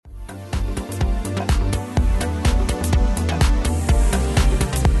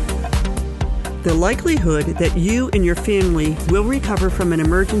The likelihood that you and your family will recover from an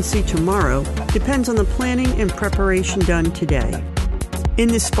emergency tomorrow depends on the planning and preparation done today. In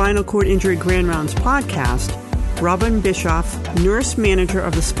this Spinal Cord Injury Grand Rounds podcast, Robin Bischoff, nurse manager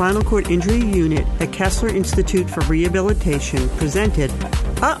of the Spinal Cord Injury Unit at Kessler Institute for Rehabilitation, presented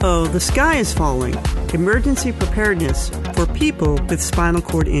Uh-oh, the Sky is Falling, Emergency Preparedness for People with Spinal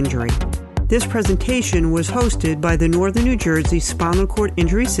Cord Injury. This presentation was hosted by the Northern New Jersey Spinal Cord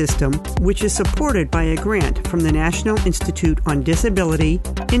Injury System, which is supported by a grant from the National Institute on Disability,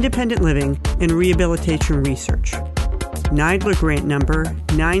 Independent Living, and Rehabilitation Research. NIDLR grant number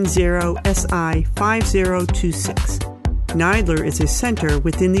 90SI5026. NIDLR is a center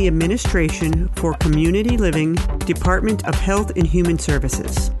within the Administration for Community Living, Department of Health and Human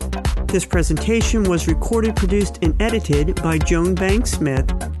Services. This presentation was recorded, produced, and edited by Joan Banks Smith,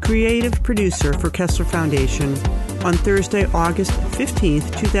 creative producer for Kessler Foundation, on Thursday, August 15,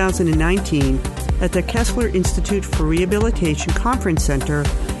 2019, at the Kessler Institute for Rehabilitation Conference Center,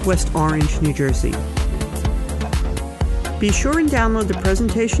 West Orange, New Jersey. Be sure and download the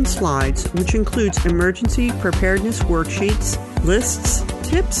presentation slides, which includes emergency preparedness worksheets, lists,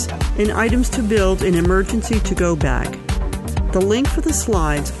 tips, and items to build an emergency to-go bag. The link for the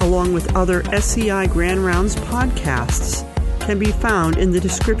slides, along with other SCI Grand Rounds podcasts, can be found in the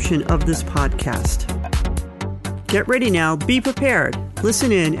description of this podcast. Get ready now, be prepared.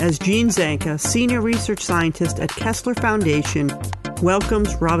 Listen in as Jean Zanka, Senior Research Scientist at Kessler Foundation,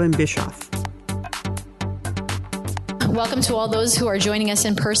 welcomes Robin Bischoff. Welcome to all those who are joining us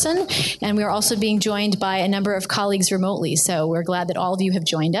in person, and we are also being joined by a number of colleagues remotely, so we're glad that all of you have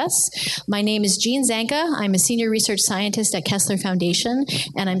joined us. My name is Jean Zanka. I'm a Senior Research Scientist at Kessler Foundation,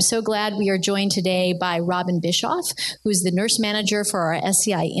 and I'm so glad we are joined today by Robin Bischoff, who's the Nurse Manager for our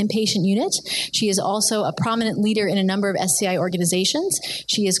SCI Inpatient Unit. She is also a prominent leader in a number of SCI organizations.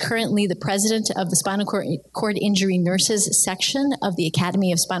 She is currently the President of the Spinal Cord Injury Nurses section of the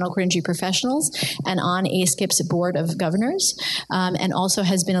Academy of Spinal Cord Injury Professionals and on ASCIP's Board of Governors, and also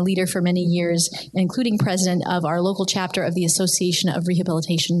has been a leader for many years, including president of our local chapter of the Association of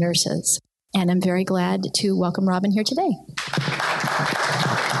Rehabilitation Nurses. And I'm very glad to welcome Robin here today.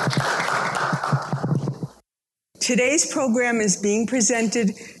 Today's program is being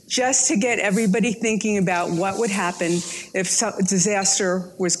presented just to get everybody thinking about what would happen if a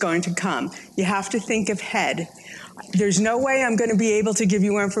disaster was going to come. You have to think ahead. There's no way I'm going to be able to give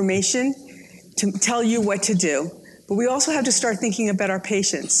you information to tell you what to do. But we also have to start thinking about our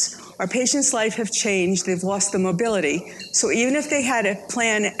patients. Our patients' life have changed. They've lost the mobility. So even if they had a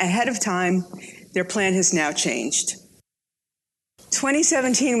plan ahead of time, their plan has now changed.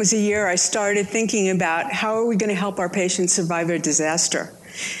 2017 was a year I started thinking about how are we going to help our patients survive a disaster.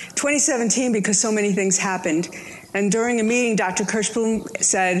 2017 because so many things happened. And during a meeting, Dr. Kirschblum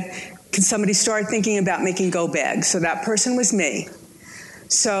said, can somebody start thinking about making go bags? So that person was me.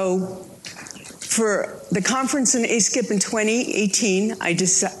 So for the conference in ASCIP in 2018, I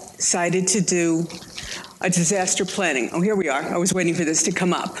decided to do a disaster planning. Oh, here we are. I was waiting for this to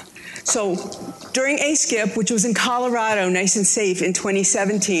come up. So during ASCIP, which was in Colorado, nice and safe, in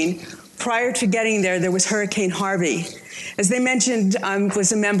 2017, prior to getting there, there was Hurricane Harvey. As they mentioned, I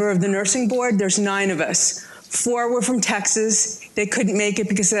was a member of the nursing board. There's 9 of us. 4 were from Texas. They couldn't make it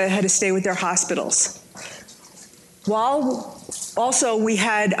because they had to stay with their hospitals. Also, we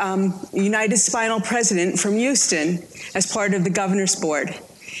had United Spinal president from Houston as part of the governor's board.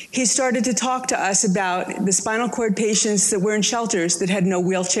 He started to talk to us about the spinal cord patients that were in shelters that had no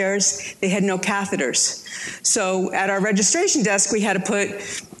wheelchairs, they had no catheters. So at our registration desk, we had to put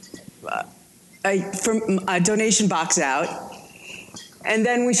a donation box out. And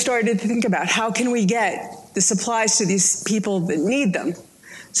then we started to think about how can we get the supplies to these people that need them.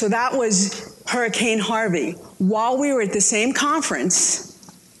 So that was Hurricane Harvey. While we were at the same conference,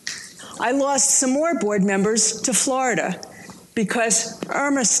 I lost some more board members to Florida because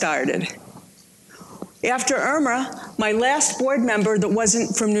Irma started. After Irma, my last board member that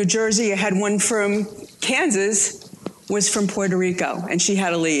wasn't from New Jersey, I had one from Kansas, was from Puerto Rico, and she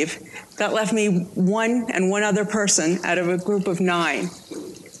had to leave. That left me one and one other person out of a group of 9.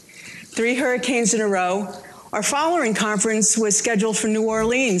 3 hurricanes in a row. Our following conference was scheduled for New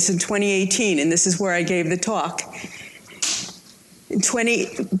Orleans in 2018, and this is where I gave the talk.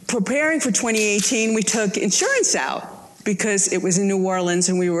 Preparing for 2018, we took insurance out because it was in New Orleans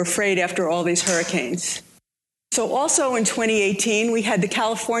and we were afraid after all these hurricanes. So also in 2018, we had the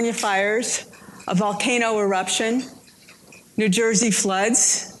California fires, a volcano eruption, New Jersey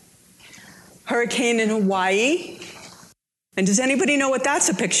floods, hurricane in Hawaii. And does anybody know what that's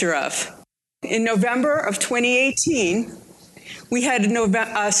a picture of? In November of 2018, we had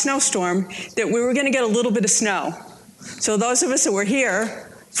a snowstorm that we were going to get a little bit of snow. So those of us that were here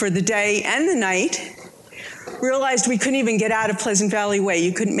for the day and the night realized we couldn't even get out of Pleasant Valley Way.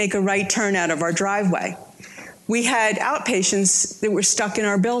 You couldn't make a right turn out of our driveway. We had outpatients that were stuck in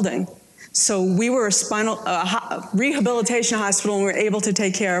our building. So we were a rehabilitation hospital and we were able to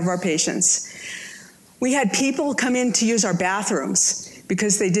take care of our patients. We had people come in to use our bathrooms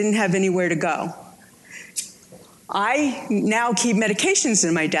because they didn't have anywhere to go. I now keep medications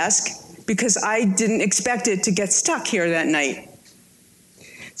in my desk because I didn't expect it to get stuck here that night.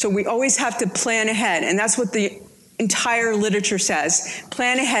 So we always have to plan ahead, and that's what the entire literature says.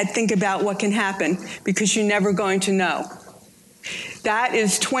 Plan ahead, think about what can happen, because you're never going to know. That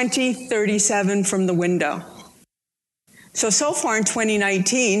is 2037 from the window. So far in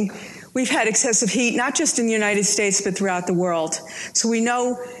 2019, we've had excessive heat, not just in the United States, but throughout the world. So we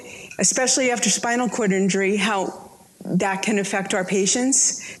know, especially after spinal cord injury, how that can affect our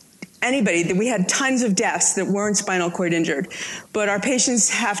patients. Anybody, we had tons of deaths that weren't spinal cord injured, but our patients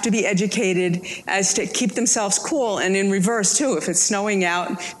have to be educated as to keep themselves cool, and in reverse too, if it's snowing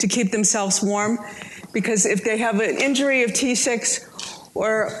out, to keep themselves warm, because if they have an injury of T6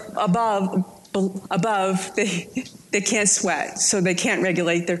 or above, they can't sweat, so they can't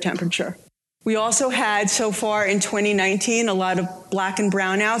regulate their temperature. We also had, so far in 2019, a lot of black and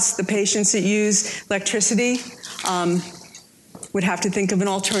brownouts. The patients that use electricity would have to think of an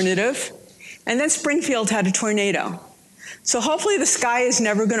alternative. And then Springfield had a tornado. So hopefully the sky is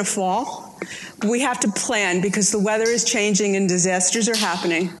never going to fall. We have to plan because the weather is changing and disasters are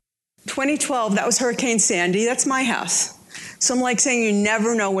happening. 2012, that was Hurricane Sandy. That's my house. So I'm like saying you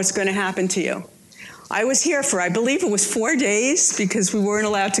never know what's going to happen to you. I was here for, I believe it was 4 days because we weren't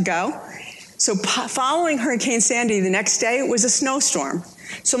allowed to go. So following Hurricane Sandy, the next day it was a snowstorm.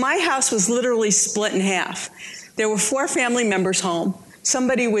 So my house was literally split in half. There were 4 family members home.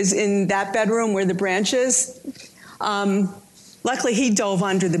 Somebody was in that bedroom where the branch is. Luckily, he dove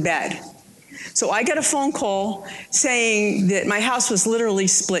under the bed. So I got a phone call saying that my house was literally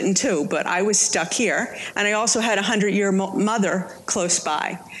split in 2, but I was stuck here. And I also had a 100-year mother close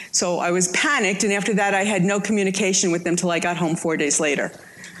by. So I was panicked, and after that, I had no communication with them till I got home 4 days later.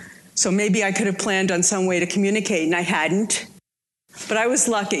 So maybe I could have planned on some way to communicate, and I hadn't. But I was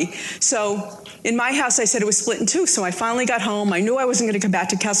lucky. So in my house, I said it was split in 2, so I finally got home. I knew I wasn't going to come back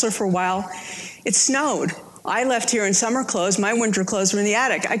to Kessler for a while. It snowed. I left here in summer clothes. My winter clothes were in the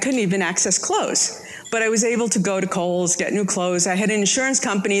attic. I couldn't even access clothes. But I was able to go to Kohl's, get new clothes. I had an insurance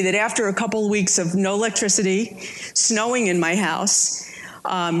company that after a couple of weeks of no electricity, snowing in my house,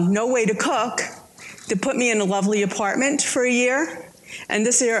 no way to cook, they put me in a lovely apartment for a year. And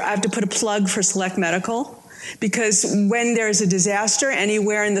this year, I have to put a plug for Select Medical. Because when there's a disaster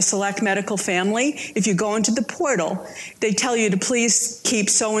anywhere in the Select Medical family, if you go into the portal, they tell you to please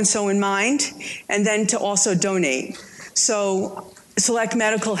keep so-and-so in mind, and then to also donate. So Select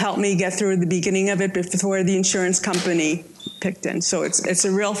Medical helped me get through the beginning of it before the insurance company picked in. So it's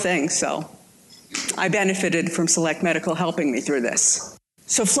a real thing. So I benefited from Select Medical helping me through this.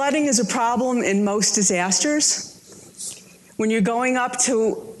 So flooding is a problem in most disasters. When you're driving up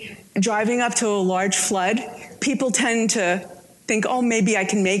to a large flood, people tend to think, oh, maybe I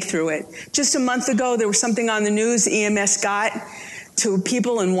can make through it. Just a month ago, there was something on the news. EMS got to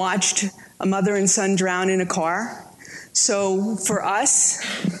people and watched a mother and son drown in a car. So for us,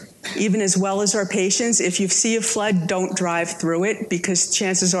 even as well as our patients, if you see a flood, don't drive through it because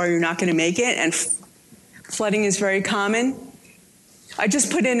chances are you're not going to make it, and flooding is very common. I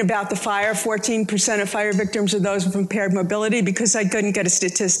just put in about the fire, 14% of fire victims are those with impaired mobility because I couldn't get a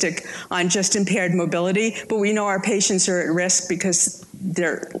statistic on just impaired mobility, but we know our patients are at risk because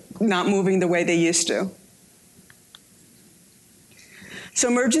they're not moving the way they used to. So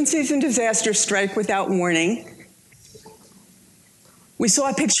emergencies and disasters strike without warning. We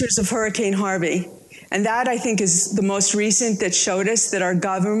saw pictures of Hurricane Harvey. And that, I think, is the most recent that showed us that our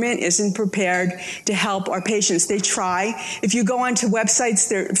government isn't prepared to help our patients. They try. If you go onto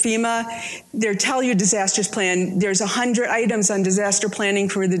websites, FEMA, they tell you disasters plan. There's 100 items on disaster planning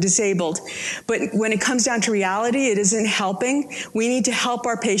for the disabled. But when it comes down to reality, it isn't helping. We need to help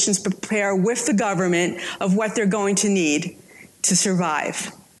our patients prepare with the government of what they're going to need to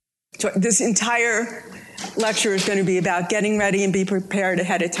survive. So this entire lecture is going to be about getting ready and be prepared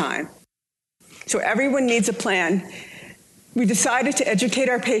ahead of time. So everyone needs a plan. We decided to educate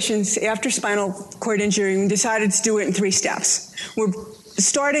our patients after spinal cord injury. We decided to do it in 3 steps. We're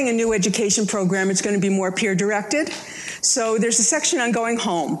starting a new education program. It's going to be more peer-directed. So there's a section on going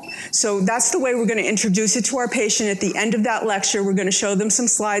home. So that's the way we're going to introduce it to our patient. At the end of that lecture, we're going to show them some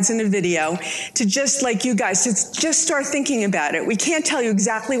slides and a video to just like you guys, to just start thinking about it. We can't tell you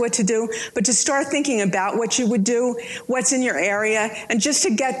exactly what to do, but to start thinking about what you would do, what's in your area, and just to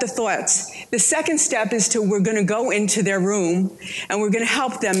get the thoughts. The second step is we're going to go into their room and we're going to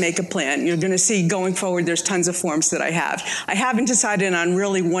help them make a plan. You're going to see going forward, there's tons of forms that I have. I haven't decided on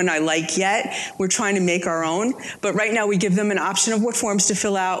really one I like yet. We're trying to make our own, but right now we give them an option of what forms to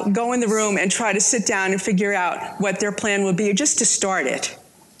fill out, go in the room and try to sit down and figure out what their plan will be, just to start it.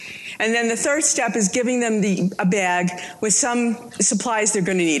 And then the third step is giving them a bag with some supplies they're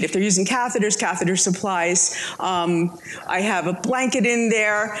going to need. If they're using catheters, catheter supplies. I have a blanket in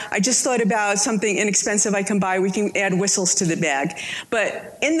there. I just thought about something inexpensive I can buy. We can add whistles to the bag.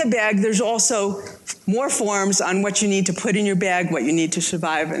 But in the bag, there's also more forms on what you need to put in your bag, what you need to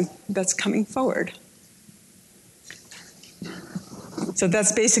survive, and that's coming forward. So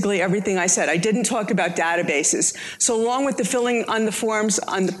that's basically everything I said. I didn't talk about databases. So along with the filling on the forms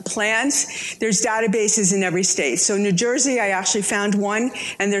on the plans, there's databases in every state. So New Jersey, I actually found one,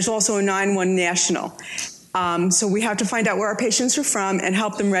 and there's also a 9-1 national. So we have to find out where our patients are from and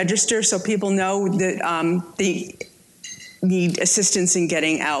help them register so people know that they need assistance in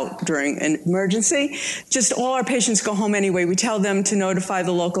getting out during an emergency. Just all our patients go home anyway. We tell them to notify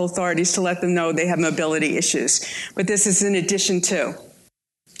the local authorities to let them know they have mobility issues. But this is in addition to.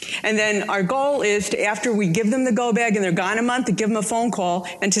 And then our goal is to, after we give them the go bag and they're gone a month, to give them a phone call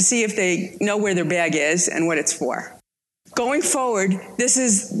and to see if they know where their bag is and what it's for. Going forward, this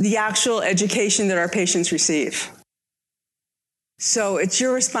is the actual education that our patients receive. So it's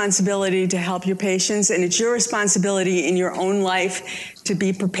your responsibility to help your patients, and it's your responsibility in your own life to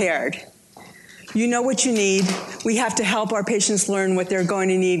be prepared. You know what you need. We have to help our patients learn what they're going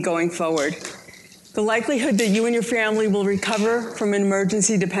to need going forward. The likelihood that you and your family will recover from an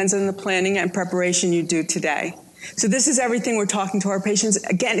emergency depends on the planning and preparation you do today. So this is everything we're talking to our patients.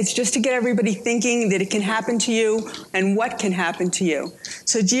 Again, it's just to get everybody thinking that it can happen to you and what can happen to you.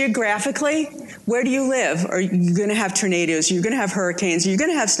 So geographically, where do you live? Are you going to have tornadoes? You're going to have hurricanes? You're going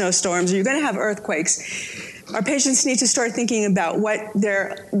to have snowstorms? You're going to have earthquakes? Our patients need to start thinking about what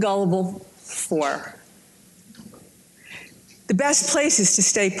they're gullible for. The best place is to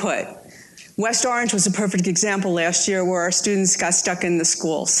stay put. West Orange was a perfect example last year where our students got stuck in the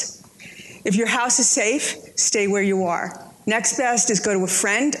schools. If your house is safe, stay where you are. Next best is go to a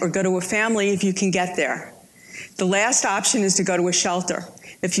friend or go to a family if you can get there. The last option is to go to a shelter.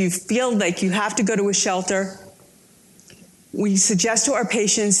 If you feel like you have to go to a shelter, we suggest to our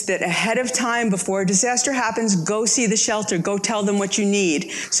patients that ahead of time, before a disaster happens, go see the shelter, go tell them what you need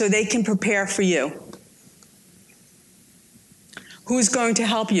so they can prepare for you. Who's going to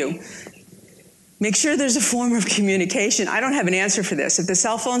help you? Make sure there's a form of communication. I don't have an answer for this. If the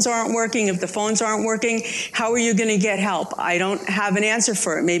cell phones aren't working, if the phones aren't working, how are you going to get help? I don't have an answer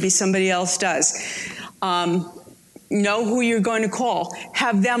for it. Maybe somebody else does. Know who you're going to call.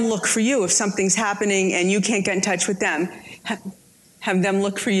 Have them look for you if something's happening and you can't get in touch with them. Have them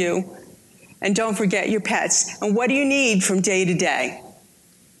look for you. And don't forget your pets. And what do you need from day to day?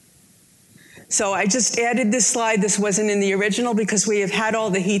 So I just added this slide. This wasn't in the original because we have had all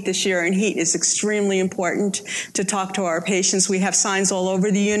the heat this year, and heat is extremely important to talk to our patients. We have signs all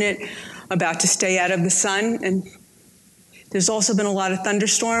over the unit about to stay out of the sun, and there's also been a lot of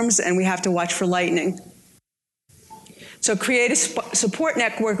thunderstorms, and we have to watch for lightning. So create a support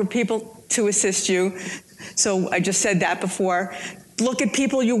network of people to assist you. So I just said that before. Look at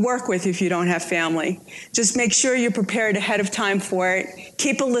people you work with if you don't have family. Just make sure you're prepared ahead of time for it.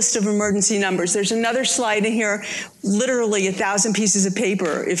 Keep a list of emergency numbers. There's another slide in here, literally 1,000 pieces of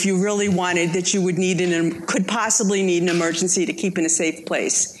paper if you really wanted that you would need could possibly need an emergency to keep in a safe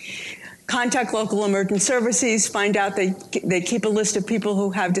place. Contact local emergency services, find out they keep a list of people who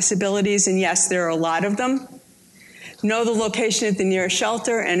have disabilities, and yes, there are a lot of them. Know the location at the nearest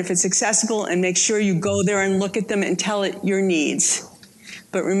shelter, and if it's accessible, and make sure you go there and look at them and tell it your needs.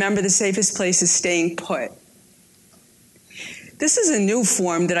 But remember, the safest place is staying put. This is a new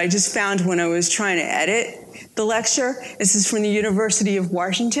form that I just found when I was trying to edit the lecture. This is from the University of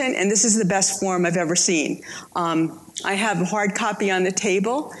Washington, and this is the best form I've ever seen. I have a hard copy on the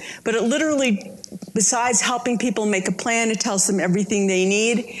table, but it literally, besides helping people make a plan, it tells them everything they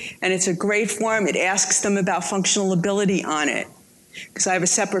need, and it's a great form. It asks them about functional ability on it, because I have a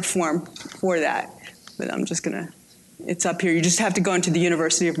separate form for that, but I'm just going to, it's up here. You just have to go into the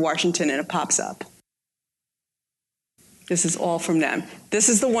University of Washington, and it pops up. This is all from them. This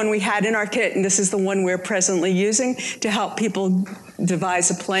is the one we had in our kit, and this is the one we're presently using to help people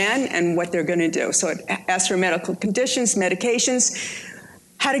devise a plan and what they're going to do. So it asks for medical conditions, medications.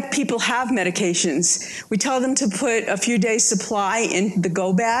 How do people have medications? We tell them to put a few days' supply in the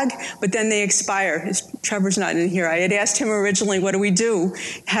go bag, but then they expire. Trevor's not in here. I had asked him originally, what do we do?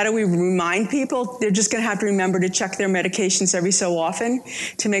 How do we remind people? They're just going to have to remember to check their medications every so often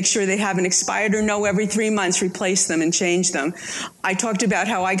to make sure they haven't expired, or no, every 3 months, replace them and change them. I talked about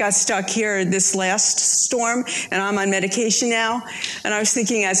how I got stuck here this last storm, and I'm on medication now. And I was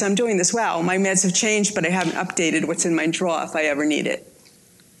thinking as I'm doing this, wow, my meds have changed, but I haven't updated what's in my drawer if I ever need it.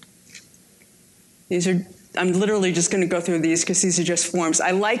 I'm literally just going to go through these because these are just forms.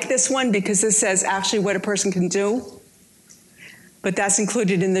 I like this one because this says actually what a person can do, but that's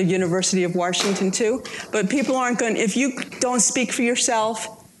included in the University of Washington too. But people aren't going, if you don't speak for yourself,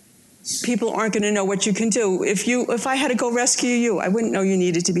 people aren't going to know what you can do. If I had to go rescue you, I wouldn't know you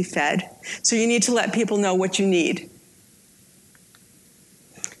needed to be fed. So you need to let people know what you need.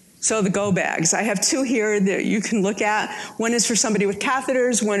 So the go bags, I have 2 here that you can look at. One is for somebody with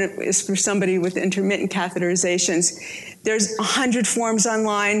catheters, one is for somebody with intermittent catheterizations. There's 100 forms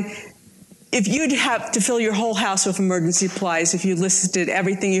online. If you'd have to fill your whole house with emergency supplies, if you listed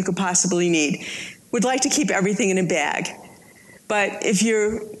everything you could possibly need, we'd like to keep everything in a bag. But if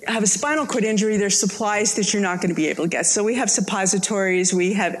you have a spinal cord injury, there's supplies that you're not going to be able to get. So we have suppositories,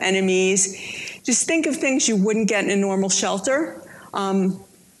 we have NMEs. Just think of things you wouldn't get in a normal shelter.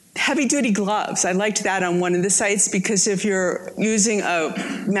 Heavy-duty gloves. I liked that on one of the sites because if you're using a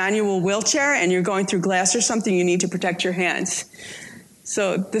manual wheelchair and you're going through glass or something, you need to protect your hands.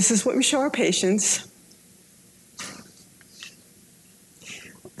 So this is what we show our patients.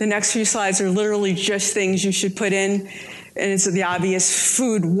 The next few slides are literally just things you should put in, and it's the obvious: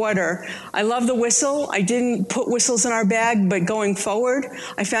 food, water. I love the whistle. I didn't put whistles in our bag, but going forward,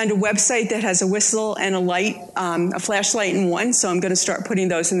 I found a website that has a whistle and a light, a flashlight in one, so I'm going to start putting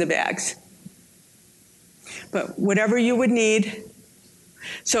those in the bags. But whatever you would need.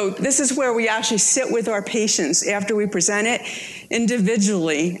 So this is where we actually sit with our patients after we present it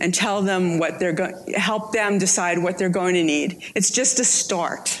individually and tell them what they're going, help them decide what they're going to need. It's just a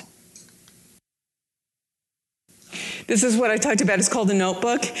start. This is what I talked about. It's called a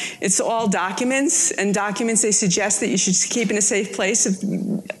notebook. It's all documents, and documents they suggest that you should keep in a safe place,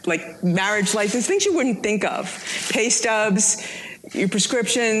 like marriage license, things you wouldn't think of, pay stubs, your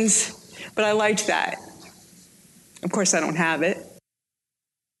prescriptions, but I liked that. Of course, I don't have it.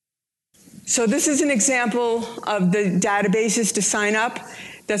 So this is an example of the databases to sign up.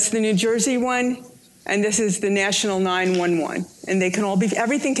 That's the New Jersey one, and this is the National 911, and they can all be,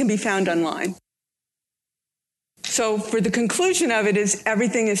 everything can be found online. So for the conclusion of it is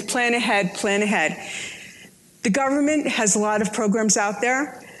everything is plan ahead, plan ahead. The government has a lot of programs out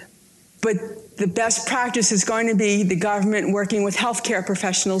there, but the best practice is going to be the government working with healthcare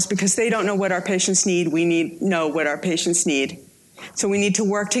professionals because they don't know what our patients need. We need to know what our patients need. So we need to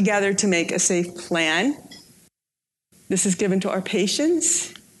work together to make a safe plan. This is given to our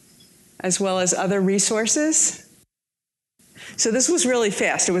patients as well as other resources. So this was really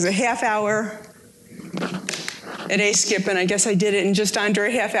fast. It was a half hour at ASCIP, and I guess I did it in just under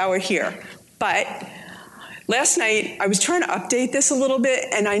a half hour here. But last night, I was trying to update this a little bit,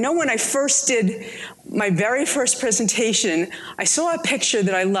 and I know when I first did my very first presentation, I saw a picture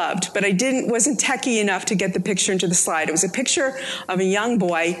that I loved, but I wasn't techie enough to get the picture into the slide. It was a picture of a young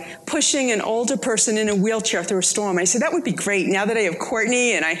boy pushing an older person in a wheelchair through a storm. I said, that would be great. Now that I have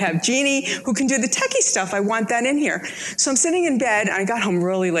Courtney and I have Jeannie, who can do the techie stuff, I want that in here. So I'm sitting in bed, and I got home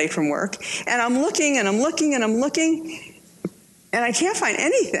really late from work, and I'm looking, and I'm looking, and I'm looking, and I can't find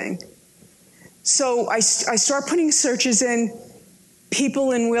anything. So I start putting searches in,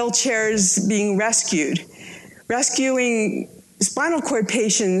 people in wheelchairs being rescued, rescuing spinal cord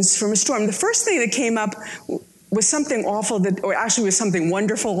patients from a storm. The first thing that came up was something awful or actually was something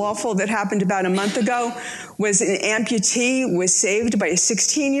wonderful, awful that happened about a month ago, was an amputee was saved by a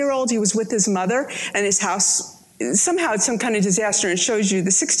 16-year-old. He was with his mother, and his house, somehow it's some kind of disaster, and it shows you the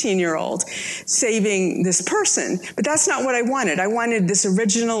 16-year-old saving this person. But that's not what I wanted. I wanted this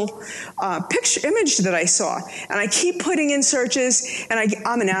original image that I saw. And I keep putting in searches, and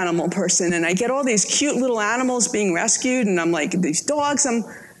I'm an animal person, and I get all these cute little animals being rescued, and I'm like, these dogs,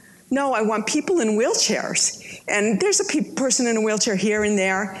 no, I want people in wheelchairs. And there's a person in a wheelchair here and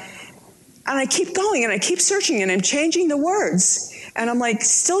there. And I keep going, and I keep searching, and I'm changing the words. And I'm like,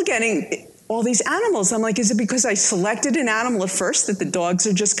 still getting all these animals. I'm like, is it because I selected an animal at first that the dogs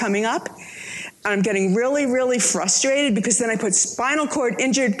are just coming up? And I'm getting really, really frustrated because then I put spinal cord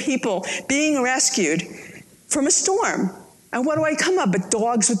injured people being rescued from a storm. And what do I come up? But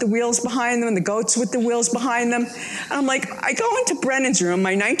dogs with the wheels behind them and the goats with the wheels behind them. And I'm like, I go into Brennan's room,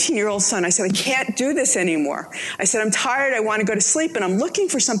 my 19-year-old son. I said, I can't do this anymore. I said, I'm tired. I want to go to sleep. And I'm looking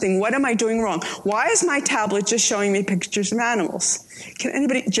for something. What am I doing wrong? Why is my tablet just showing me pictures of animals? Can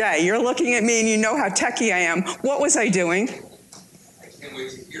anybody, Jay, you're looking at me and you know how techie I am. What was I doing? I can't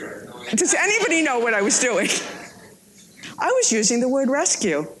wait to hear it. Does anybody know what I was doing? I was using the word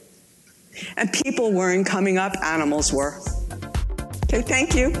rescue. And people weren't coming up, animals were. Okay,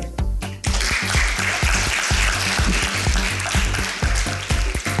 thank you.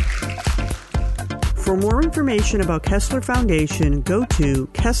 For more information about Kessler Foundation, go to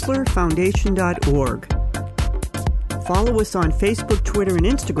kesslerfoundation.org. Follow us on Facebook, Twitter, and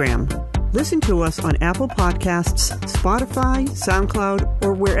Instagram. Listen to us on Apple Podcasts, Spotify, SoundCloud,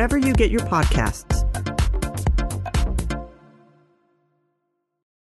 or wherever you get your podcasts.